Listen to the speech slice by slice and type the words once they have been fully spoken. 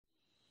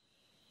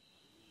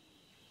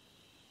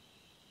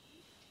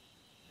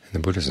The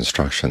Buddha's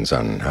instructions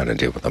on how to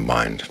deal with the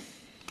mind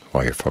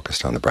while you're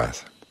focused on the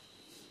breath.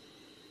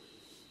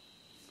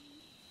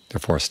 There are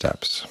 4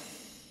 steps.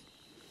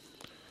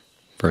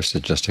 First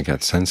is just to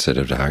get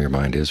sensitive to how your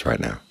mind is right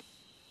now.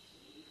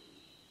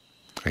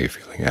 Are you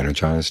feeling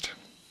energized?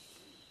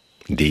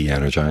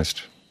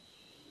 De-energized?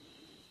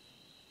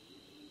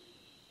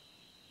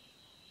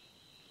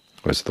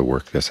 Was the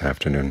work this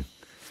afternoon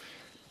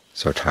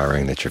so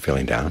tiring that you're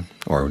feeling down,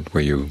 or were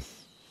you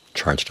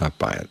charged up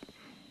by it?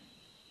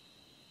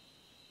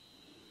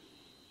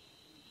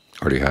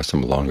 Or do you have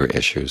some longer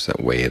issues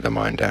that weigh the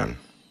mind down?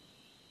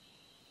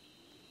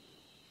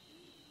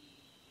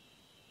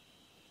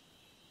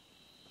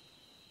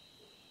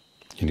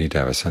 You need to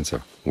have a sense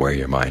of where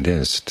your mind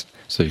is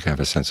so you can have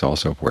a sense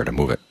also of where to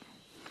move it.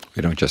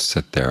 We don't just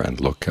sit there and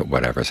look at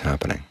whatever's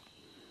happening.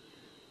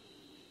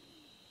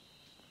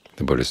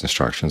 The Buddha's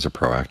instructions are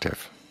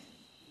proactive.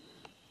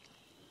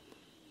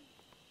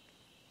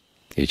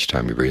 Each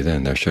time you breathe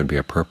in, there should be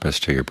a purpose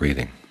to your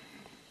breathing,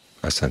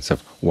 a sense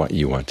of what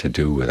you want to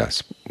do with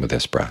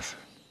this breath.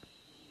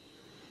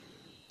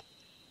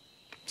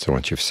 So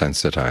once you've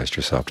sensitized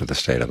yourself to the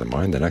state of the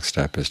mind, the next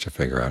step is to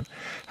figure out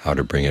how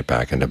to bring it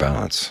back into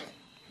balance,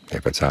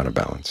 if it's out of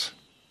balance.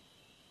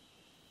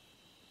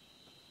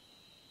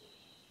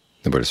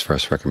 The Buddha's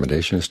first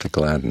recommendation is to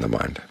gladden the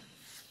mind.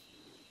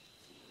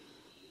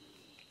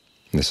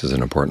 And this is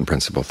an important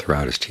principle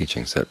throughout his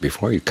teachings, that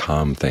before you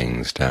calm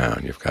things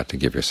down, you've got to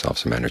give yourself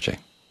some energy.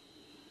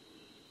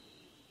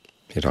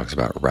 He talks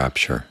about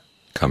rapture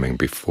coming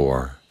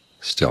before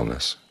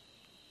stillness,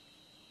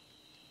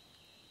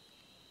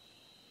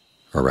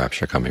 or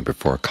rapture coming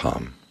before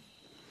calm.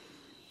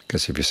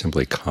 Because if you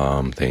simply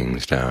calm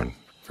things down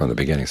from the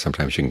beginning,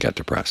 sometimes you can get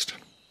depressed,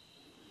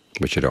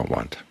 which you don't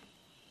want.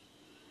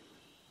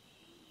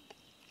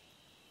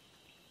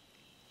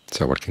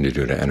 So what can you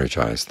do to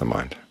energize the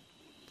mind?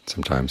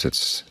 Sometimes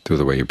it's through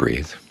the way you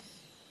breathe.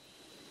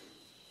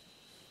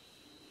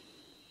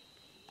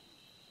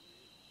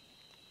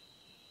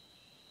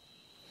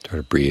 Try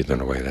to breathe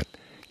in a way that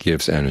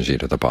gives energy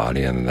to the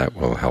body, and that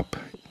will help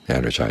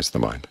energize the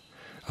mind.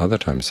 Other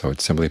times, so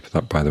it's simply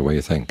by the way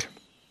you think.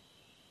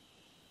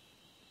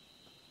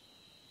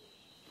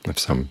 If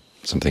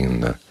something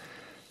in the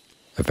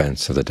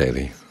events of the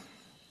daily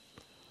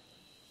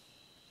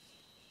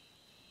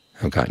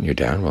have gotten you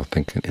down, well,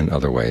 think in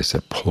other ways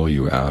that pull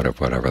you out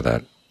of whatever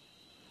that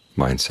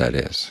mindset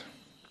is.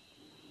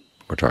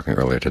 We're talking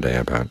earlier today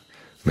about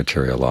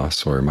material loss,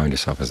 so remind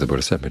yourself, as the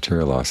Buddha said,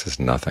 material loss is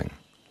nothing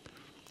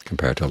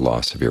compared to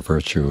loss of your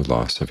virtue,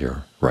 loss of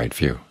your right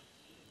view.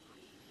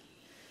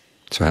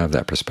 So have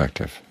that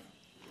perspective.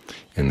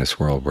 In this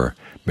world where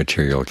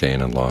material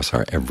gain and loss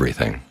are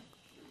everything,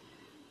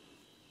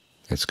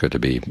 it's good to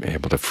be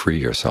able to free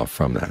yourself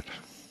from that.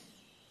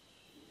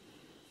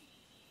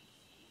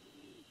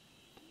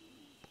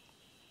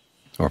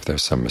 Or if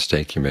there's some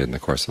mistake you made in the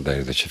course of the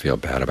day that you feel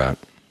bad about,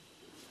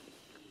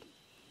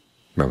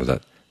 remember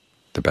that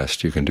the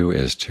best you can do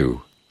is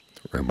to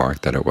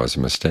remark that it was a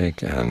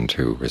mistake and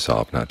to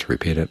resolve not to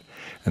repeat it,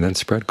 and then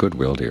spread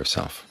goodwill to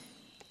yourself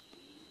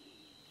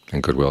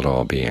and goodwill to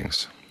all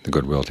beings. The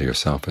goodwill to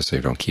yourself is so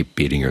you don't keep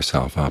beating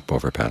yourself up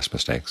over past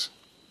mistakes.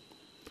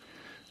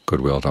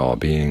 Goodwill to all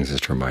beings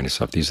is to remind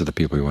yourself these are the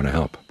people you want to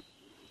help.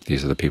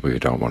 These are the people you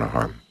don't want to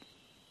harm.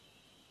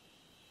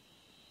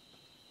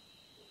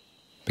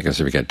 Because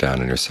if you get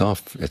down on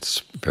yourself,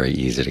 it's very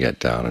easy to get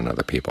down on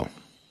other people.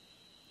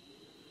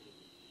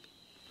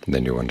 And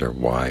then you wonder,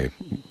 why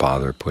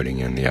bother putting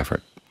in the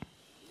effort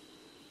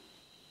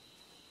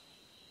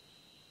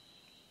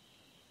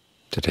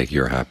to take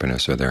your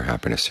happiness or their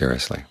happiness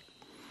seriously?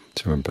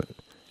 So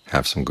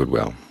have some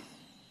goodwill.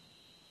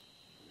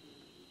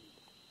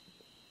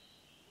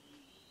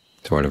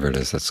 So whatever it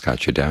is that's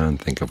got you down,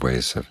 think of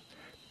ways of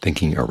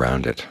thinking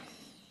around it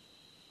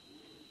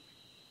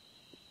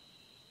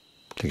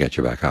to get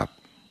you back up.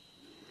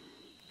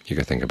 You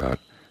could think about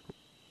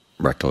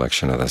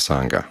recollection of the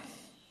Sangha,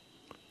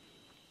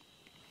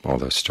 all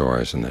those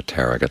stories in the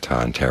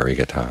Therigatha and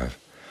Therigatha of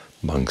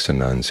monks and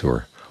nuns who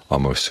were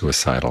almost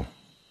suicidal,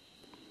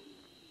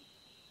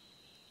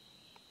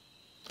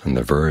 on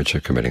the verge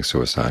of committing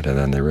suicide, and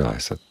then they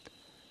realized that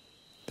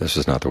this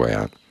was not the way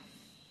out.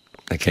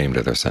 They came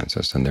to their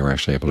senses, and they were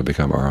actually able to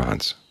become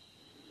arahants.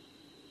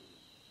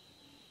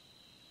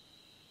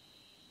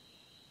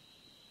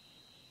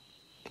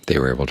 They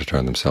were able to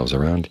turn themselves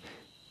around.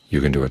 You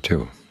can do it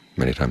too.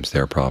 Many times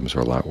their problems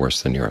were a lot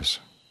worse than yours.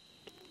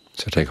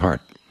 So take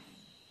heart.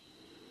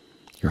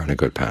 You're on a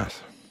good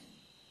path.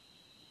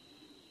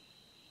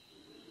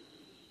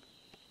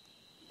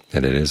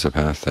 And it is a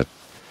path that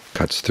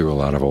cuts through a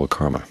lot of old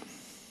karma.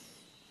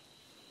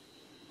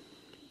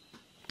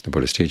 The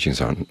Buddha's teachings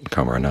on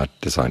karma are not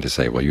designed to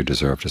say, well, you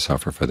deserve to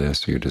suffer for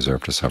this, or you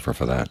deserve to suffer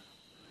for that.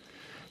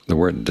 The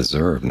word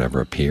deserve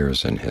never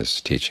appears in his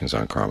teachings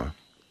on karma.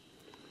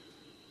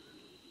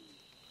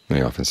 And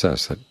he often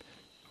says that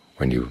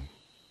when you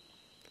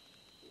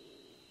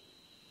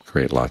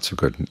create lots of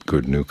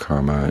good new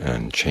karma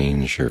and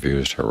change your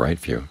views to a right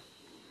view,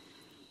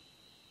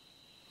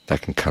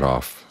 That can cut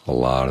off a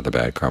lot of the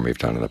bad karma you've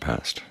done in the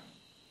past,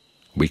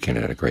 weaken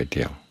it a great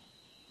deal.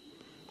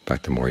 In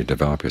fact, the more you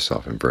develop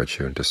yourself in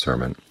virtue and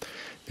discernment,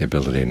 the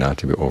ability not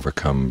to be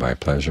overcome by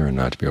pleasure and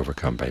not to be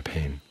overcome by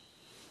pain,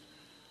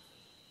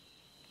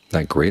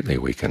 that greatly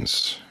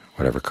weakens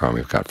whatever karma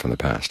you've got from the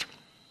past.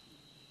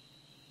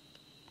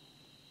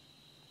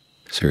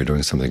 So you're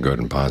doing something good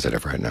and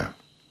positive right now.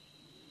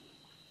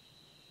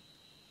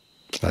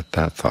 Let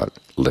that thought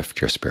lift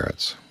your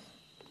spirits.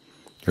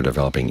 You're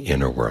developing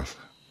inner worth,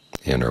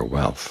 inner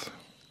wealth.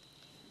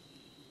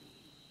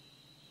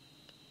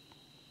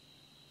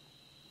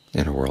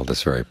 Inner world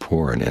is very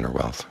poor in inner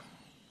wealth.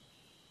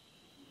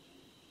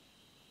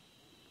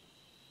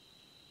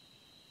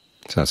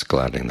 So that's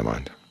gladdening the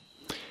mind.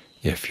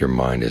 If your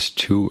mind is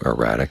too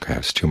erratic,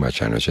 has too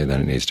much energy,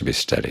 then it needs to be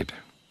steadied.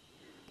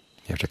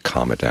 You have to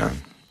calm it down.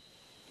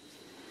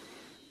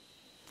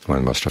 One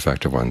of the most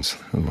effective ones,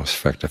 the most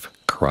effective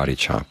karate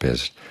chop,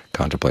 is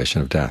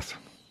contemplation of death.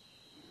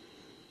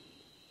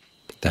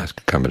 Death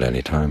could come at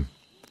any time.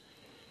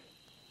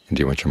 And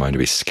do you want your mind to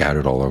be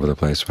scattered all over the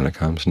place when it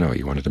comes? No,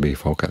 you want it to be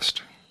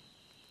focused.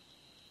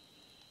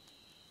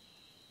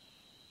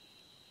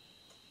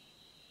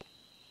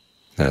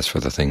 As for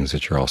the things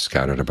that you're all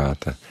scattered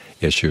about, the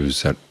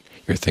issues that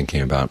you're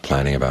thinking about,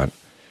 planning about,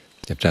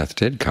 if death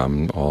did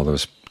come, all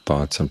those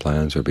thoughts and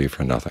plans would be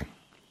for nothing.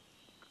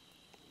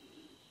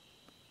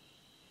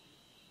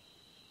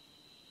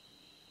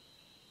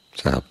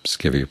 So it helps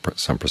give you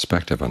some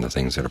perspective on the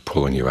things that are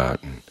pulling you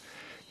out and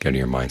getting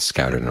your mind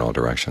scattered in all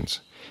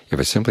directions. If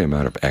it's simply a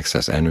matter of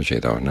excess energy,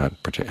 though, not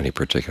any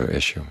particular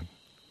issue,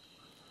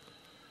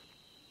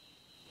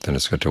 then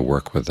it's good to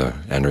work with the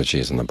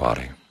energies in the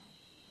body.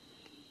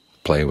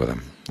 Play with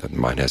them. The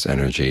mind has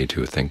energy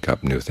to think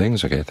up new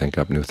things. Okay, think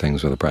up new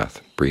things with the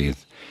breath. Breathe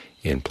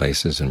in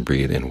places and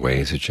breathe in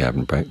ways that you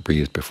haven't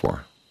breathed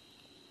before.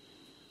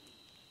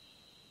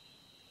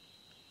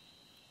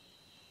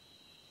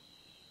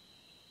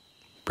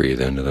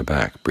 Breathe into the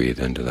back. Breathe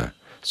into the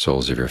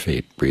soles of your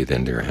feet. Breathe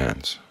into your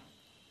hands.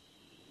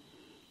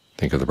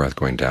 Think of the breath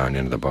going down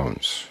into the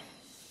bones,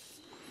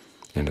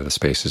 into the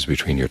spaces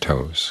between your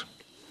toes.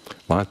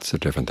 Lots of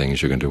different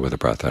things you can do with the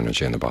breath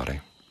energy in the body.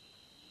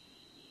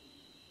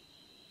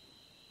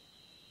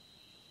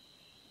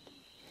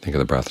 Think of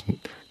the breath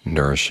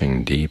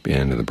nourishing deep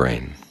into the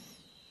brain.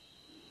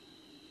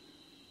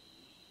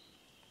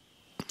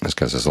 That's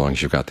because as long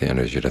as you've got the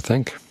energy to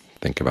think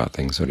about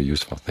things that are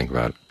useful. Think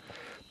about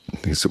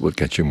things that will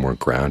get you more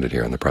grounded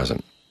here in the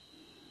present.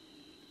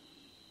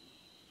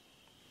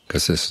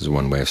 Because this is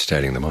one way of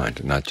steadying the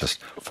mind, not just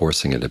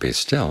forcing it to be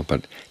still,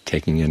 but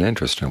taking an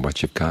interest in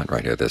what you've got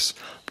right here, this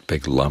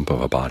big lump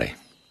of a body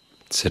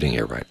sitting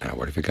here right now.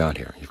 What have you got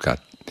here? You've got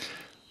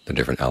the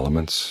different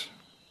elements,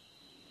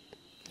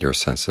 your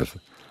sense of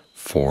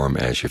form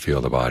as you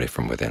feel the body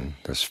from within.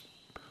 There's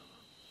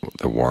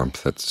the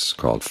warmth that's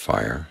called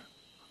fire,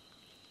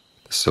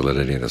 the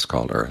solidity that's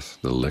called earth,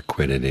 the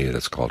liquidity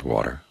that's called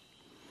water,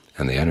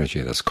 and the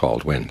energy that's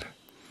called wind.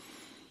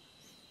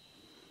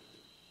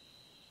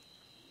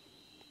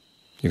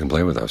 You can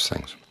play with those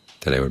things.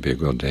 Today would be a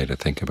good day to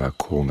think about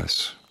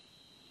coolness.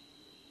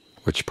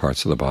 Which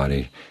parts of the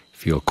body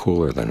feel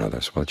cooler than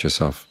others? Let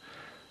yourself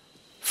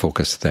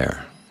focus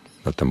there.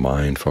 Let the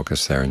mind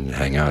focus there and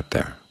hang out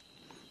there.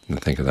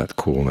 And think of that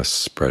coolness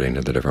spreading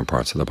to the different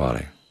parts of the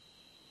body.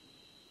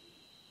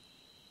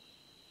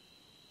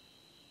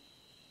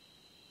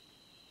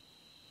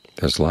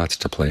 There's lots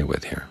to play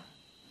with here.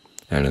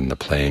 And in the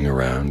playing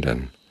around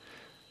and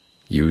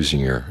using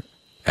your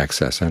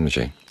excess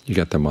energy, you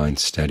get the mind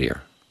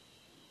steadier,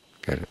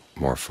 get it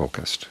more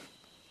focused.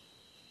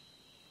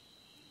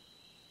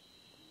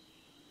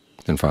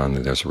 And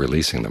finally, there's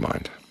releasing the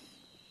mind.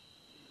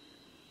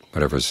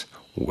 Whatever's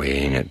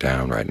weighing it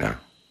down right now.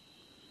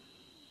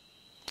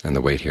 And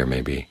the weight here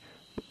may be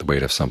the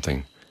weight of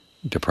something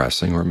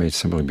depressing, or it may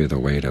simply be the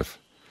weight of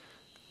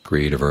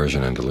greed,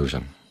 aversion, and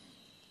delusion.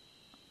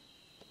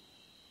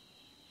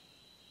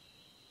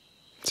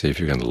 See if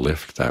you can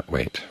lift that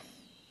weight.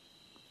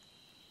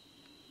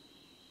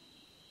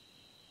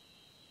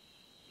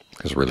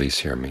 Because release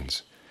here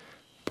means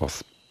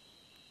both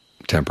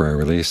temporary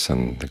release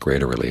and the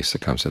greater release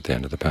that comes at the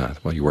end of the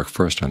path. Well, you work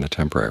first on the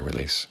temporary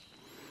release.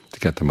 To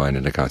get the mind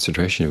into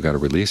concentration, you've got to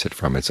release it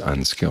from its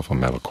unskillful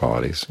mental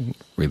qualities,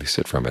 release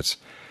it from its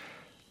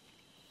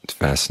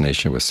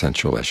fascination with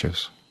sensual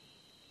issues,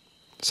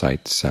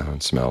 sight,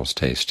 sound, smells,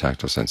 taste,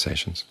 tactile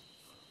sensations.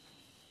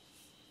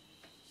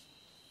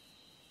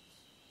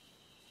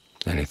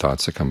 Any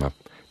thoughts that come up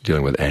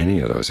dealing with any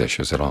of those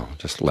issues at all,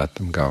 just let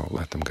them go,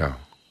 let them go.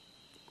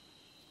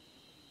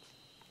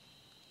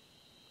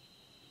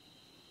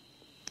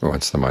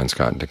 Once the mind's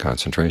gotten to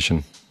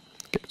concentration,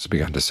 it's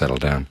begun to settle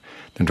down,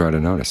 then try to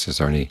notice, is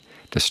there any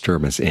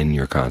disturbance in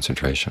your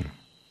concentration?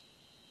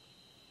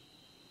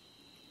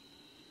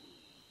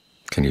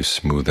 Can you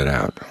smooth it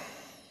out?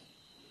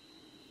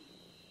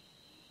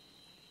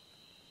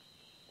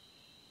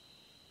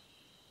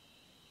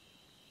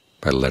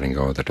 By letting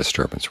go of the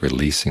disturbance,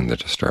 releasing the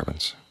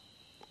disturbance.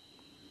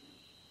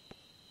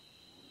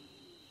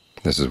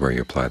 This is where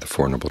you apply the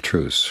Four Noble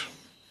Truths,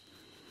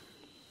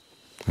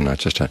 and not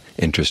just an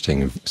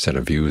interesting set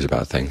of views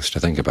about things to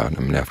think about.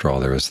 I mean, after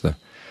all, there is the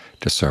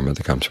discernment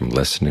that comes from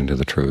listening to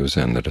the truths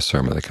and the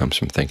discernment that comes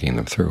from thinking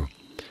them through.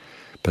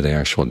 But the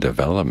actual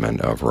development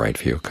of right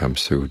view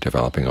comes through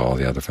developing all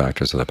the other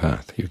factors of the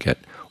path. You get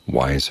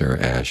wiser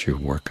as you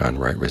work on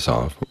right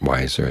resolve,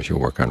 wiser as you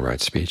work on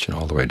right speech, and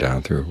all the way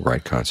down through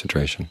right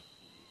concentration.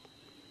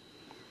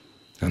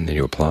 And then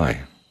you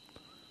apply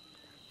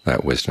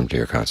that wisdom to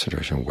your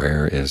concentration.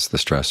 Where is the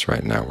stress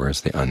right now? Where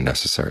is the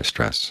unnecessary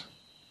stress?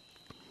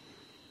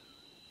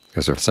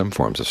 Because there are some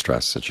forms of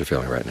stress that you're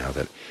feeling right now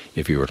that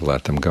if you were to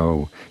let them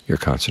go, your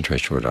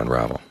concentration would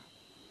unravel.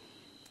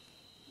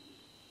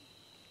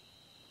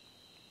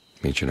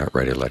 It means you're not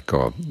ready to let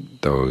go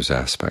of those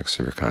aspects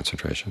of your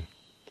concentration.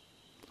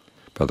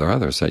 But there are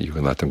others that you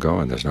can let them go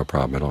and there's no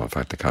problem at all. In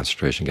fact, the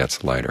concentration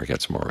gets lighter,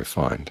 gets more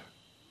refined.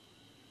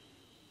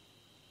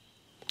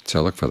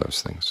 So look for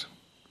those things.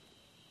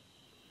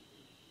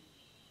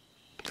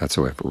 That's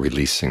a way of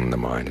releasing the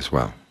mind as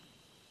well.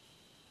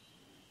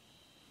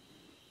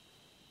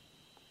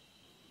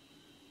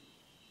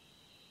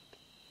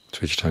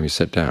 So each time you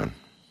sit down,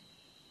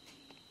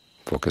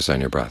 focus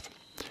on your breath.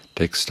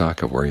 Take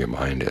stock of where your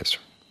mind is,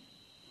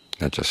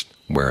 not just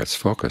where it's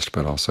focused,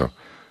 but also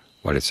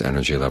what its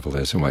energy level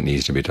is and what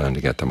needs to be done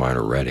to get the mind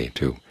ready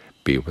to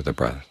be with the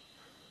breath.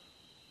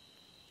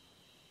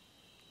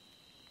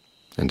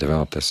 And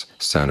develop this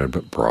centered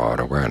but broad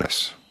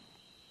awareness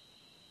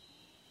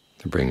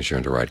that brings you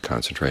into right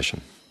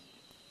concentration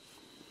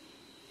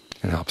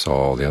and helps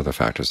all the other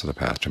factors of the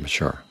path to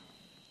mature.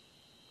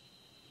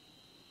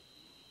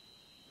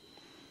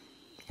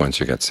 Once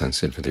you get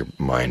sensitive to your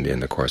mind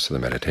in the course of the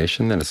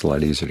meditation, then it's a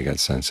lot easier to get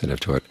sensitive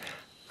to it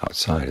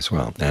outside as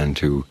well, and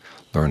to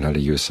learn how to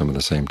use some of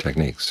the same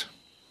techniques.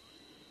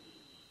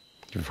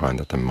 You find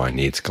that the mind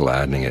needs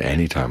gladdening at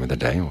any time of the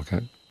day.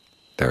 Okay,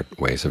 there are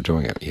ways of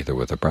doing it, either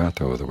with the breath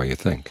or with the way you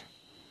think.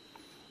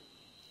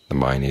 The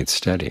mind needs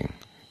steadying.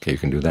 Okay, you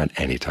can do that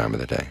any time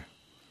of the day.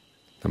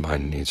 The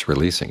mind needs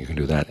releasing. You can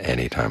do that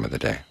any time of the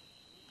day.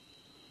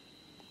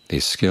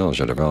 These skills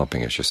you're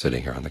developing as you're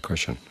sitting here on the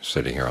cushion,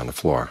 sitting here on the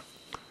floor,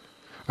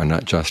 are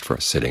not just for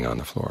sitting on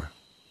the floor.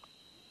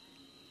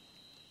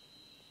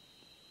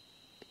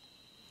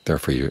 They're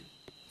for you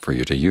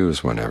to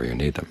use whenever you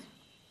need them.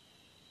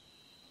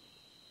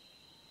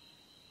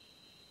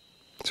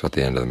 So at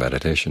the end of the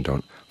meditation,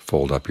 don't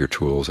fold up your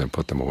tools and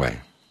put them away.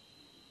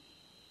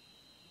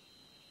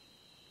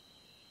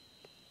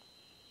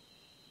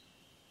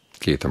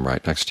 Keep them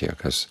right next to you,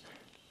 because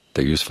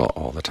they're useful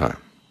all the time.